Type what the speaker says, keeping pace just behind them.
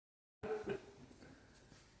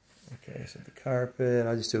Okay, so the carpet,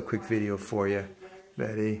 I'll just do a quick video for you,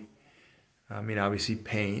 Betty. I mean, obviously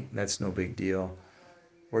paint, that's no big deal.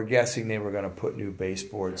 We're guessing they were going to put new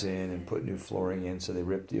baseboards in and put new flooring in, so they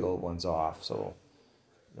ripped the old ones off. So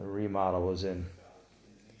the remodel was in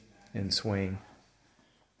swing.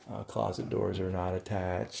 Closet doors are not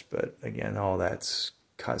attached, but again, all that's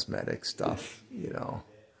cosmetic stuff, you know.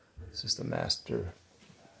 It's just a master.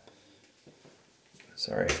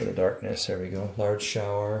 Sorry for the darkness. There we go. Large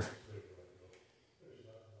shower.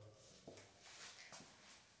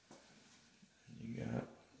 You got.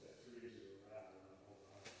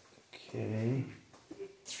 Okay.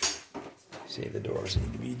 See, the doors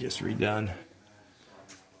need to be just redone.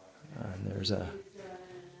 And there's a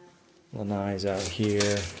lanai's out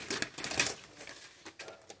here.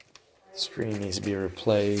 Screen needs to be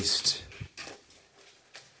replaced.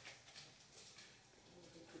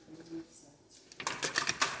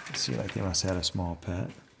 See, like they must have had a small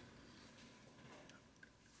pet.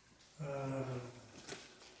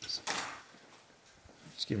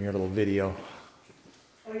 Just give me her little video.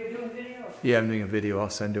 Oh, you're doing video? Yeah, I'm doing a video.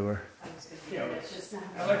 I'll send to her. Yeah,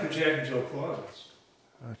 I like the Jack and Jill closets.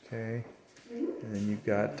 Okay. And then you've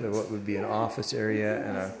got what would be an office area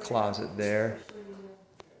and a closet there.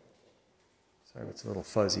 Sorry, it's a little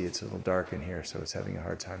fuzzy. It's a little dark in here, so it's having a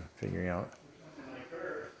hard time figuring out.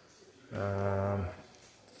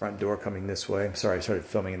 Front door coming this way. I'm sorry, I started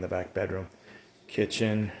filming in the back bedroom.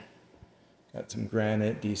 Kitchen. Got some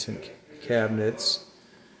granite, decent cabinets.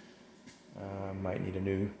 Might need a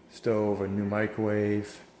new stove, a new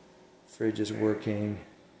microwave. Fridge is working.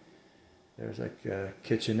 There's like a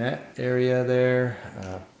kitchenette area there.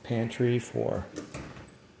 Pantry for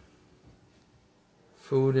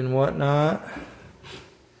food and whatnot. You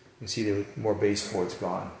can see there were more baseboards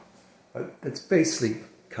gone. But it's basically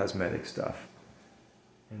cosmetic stuff.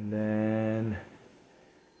 And then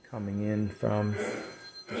coming in from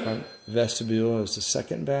the front vestibule is the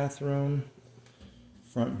second bathroom.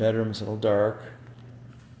 Front bedroom is a little dark.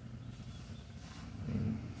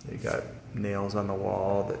 And they got nails on the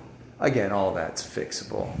wall that, again, all that's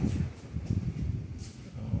fixable.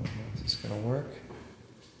 Is this gonna work?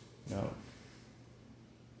 No.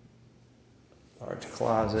 Large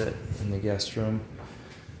closet in the guest room.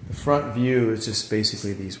 The front view is just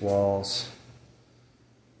basically these walls.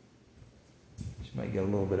 You might get a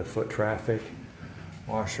little bit of foot traffic.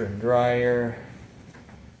 Washer and dryer.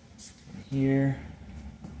 Here.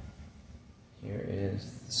 Here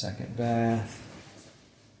is the second bath.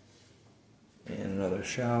 And another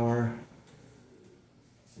shower.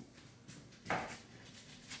 I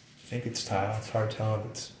think it's tile. It's hard to tell if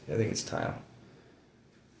it's, I think it's tile.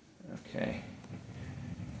 Okay.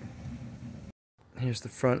 Here's the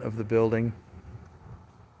front of the building.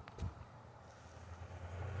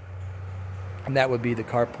 And that would be the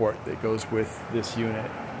carport that goes with this unit,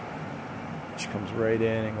 which comes right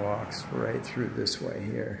in and walks right through this way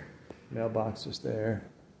here. Mailbox is there.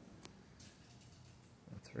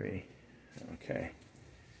 3. Okay.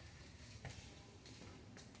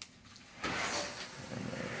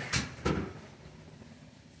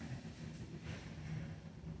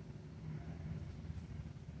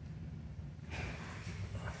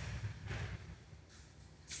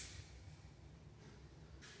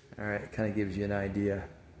 All right, it kind of gives you an idea.